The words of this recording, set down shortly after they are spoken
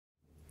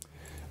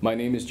My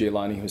name is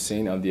Jailani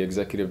Hussein. I'm the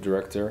Executive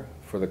Director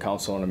for the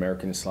Council on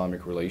American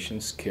Islamic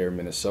Relations, CAIR,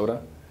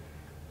 Minnesota.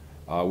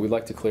 We'd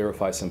like to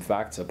clarify some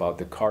facts about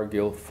the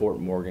Cargill Fort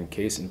Morgan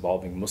case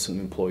involving Muslim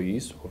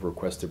employees who have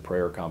requested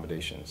prayer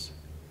accommodations.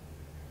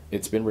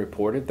 It's been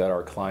reported that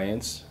our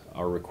clients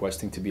are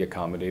requesting to be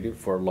accommodated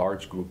for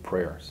large group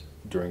prayers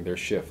during their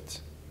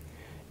shifts.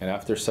 And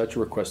after such a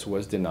request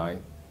was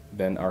denied,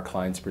 then our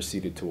clients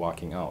proceeded to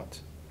walking out.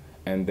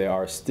 And there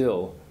are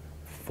still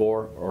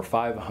 400 or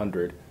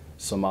 500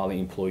 Somali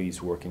employees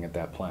working at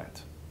that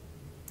plant.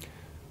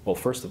 Well,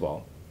 first of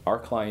all, our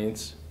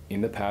clients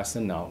in the past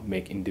and now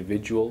make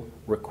individual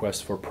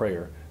requests for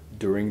prayer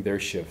during their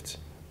shifts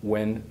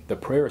when the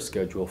prayer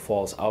schedule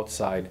falls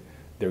outside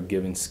their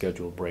given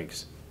scheduled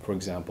breaks, for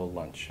example,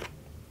 lunch.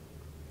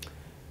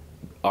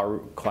 Our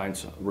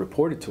clients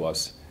reported to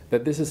us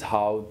that this is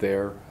how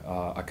their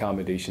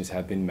accommodations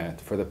have been met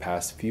for the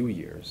past few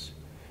years,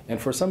 and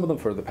for some of them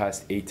for the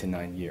past 8 to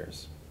 9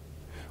 years.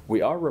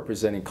 We are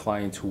representing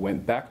clients who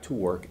went back to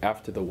work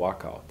after the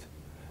walkout.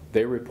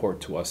 They report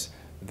to us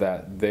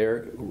that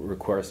their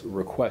request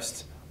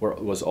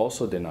was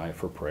also denied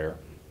for prayer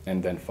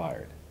and then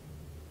fired.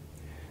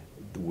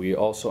 We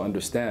also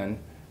understand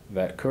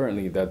that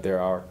currently that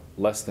there are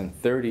less than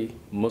 30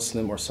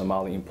 Muslim or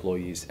Somali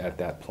employees at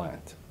that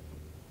plant.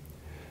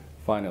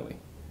 Finally,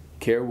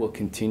 CAIR will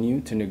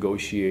continue to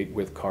negotiate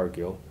with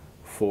Cargill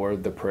for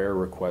the prayer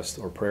request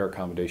or prayer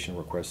accommodation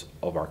requests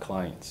of our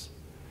clients.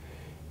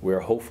 We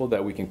are hopeful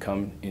that we can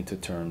come into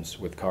terms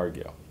with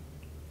Cargill.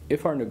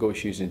 If our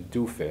negotiations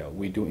do fail,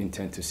 we do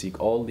intend to seek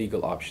all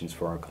legal options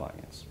for our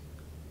clients.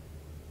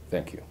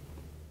 Thank you.